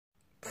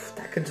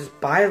could just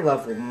buy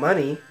love with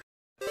money.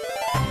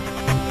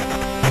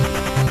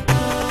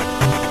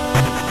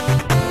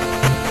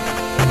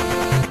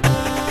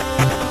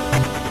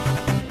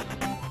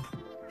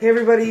 Hey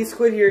everybody,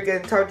 Squid here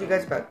again, talking to you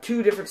guys about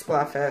two different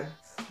Splatfest,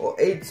 well,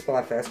 8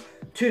 Splatfest,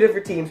 two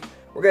different teams.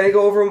 We're gonna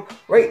go over them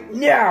right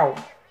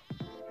now.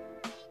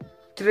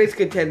 Today's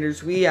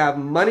contenders, we have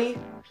money,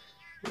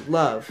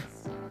 love.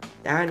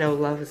 Now I know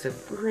love is a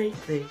great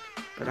thing,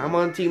 but I'm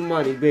on Team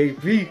Money,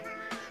 baby.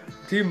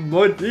 Team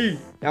Money.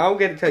 Now I'm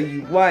gonna tell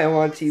you why I'm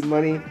on Team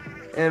Money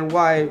and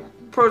why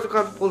pros and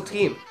cons of both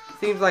teams.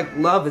 Seems like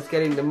love is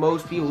getting the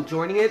most people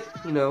joining it.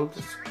 You know,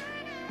 just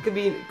could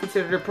be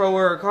considered a pro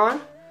or a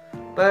con.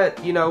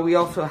 But, you know, we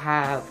also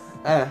have,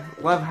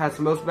 Love has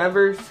the most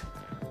members,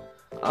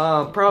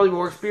 probably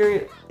more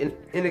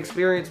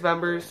inexperienced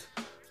members.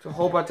 There's a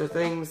whole bunch of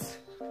things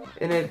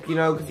in it, you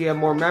know, because you have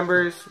more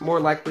members, more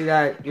likely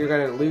that you're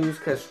going to lose,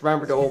 because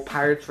remember the old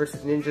Pirates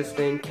versus Ninjas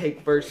thing,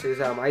 cake versus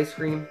ice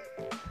cream.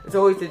 It's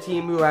always the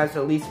team who has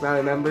the least amount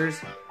of members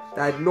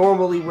that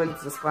normally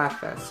wins the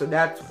Splatfest, so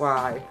that's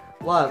why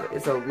Love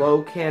is a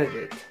low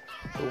candidate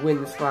to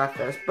win the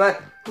Splatfest,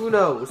 but who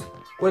knows?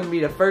 Wouldn't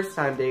be the first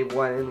time they've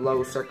won in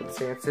low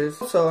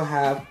circumstances. Also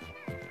have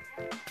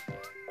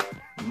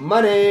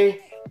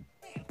money.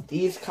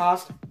 These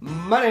cost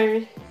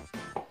money.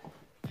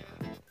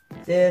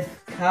 This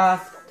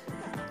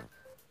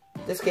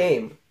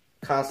game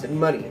costed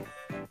money.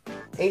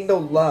 Ain't no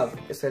love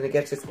is gonna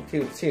get this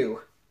Splatoon 2.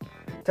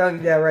 I'm telling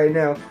you that right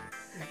now.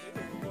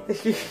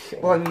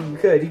 Well, I mean, you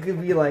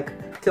could be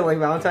like, till like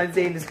Valentine's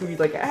Day, and this could be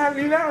like,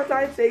 Happy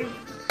Valentine's Day.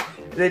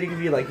 And then you could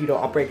be like, you know,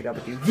 I'll break it up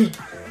with you.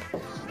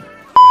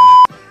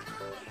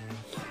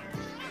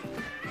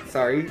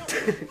 Sorry.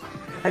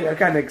 I got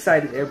kind of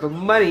excited there, but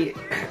Money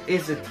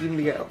is the team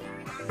to go.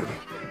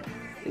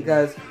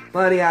 Because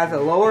Money has a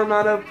lower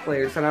amount of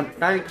players, and I'm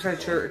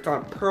 90% sure it's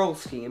on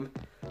Pearl's team.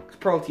 Because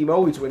Pearl's team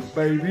always wins,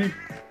 baby.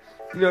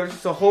 You know, there's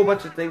just a whole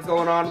bunch of things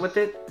going on with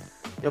it.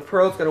 You know,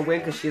 Pearl's going to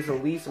win because she has the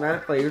least amount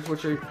of players,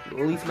 which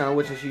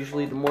is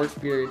usually the more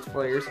experienced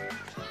players.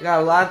 You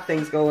got a lot of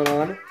things going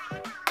on.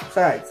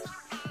 Besides,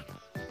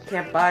 you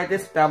can't buy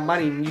this without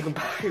money, and you can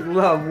buy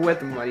love with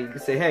the money. You can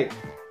say, hey,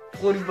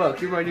 20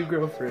 bucks, you're my new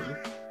girlfriend.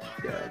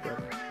 Yeah,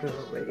 no,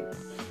 wait.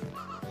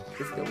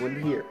 There's no one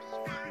here.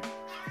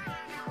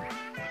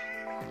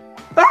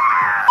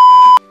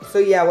 So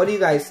yeah, what do you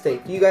guys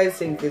think? Do you guys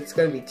think it's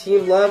going to be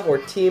Team Love or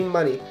Team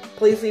Money?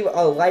 Please leave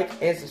a like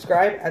and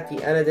subscribe at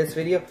the end of this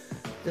video.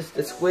 This is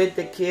the Squid,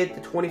 the Kid,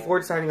 the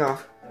 24 signing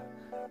off.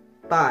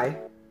 Bye.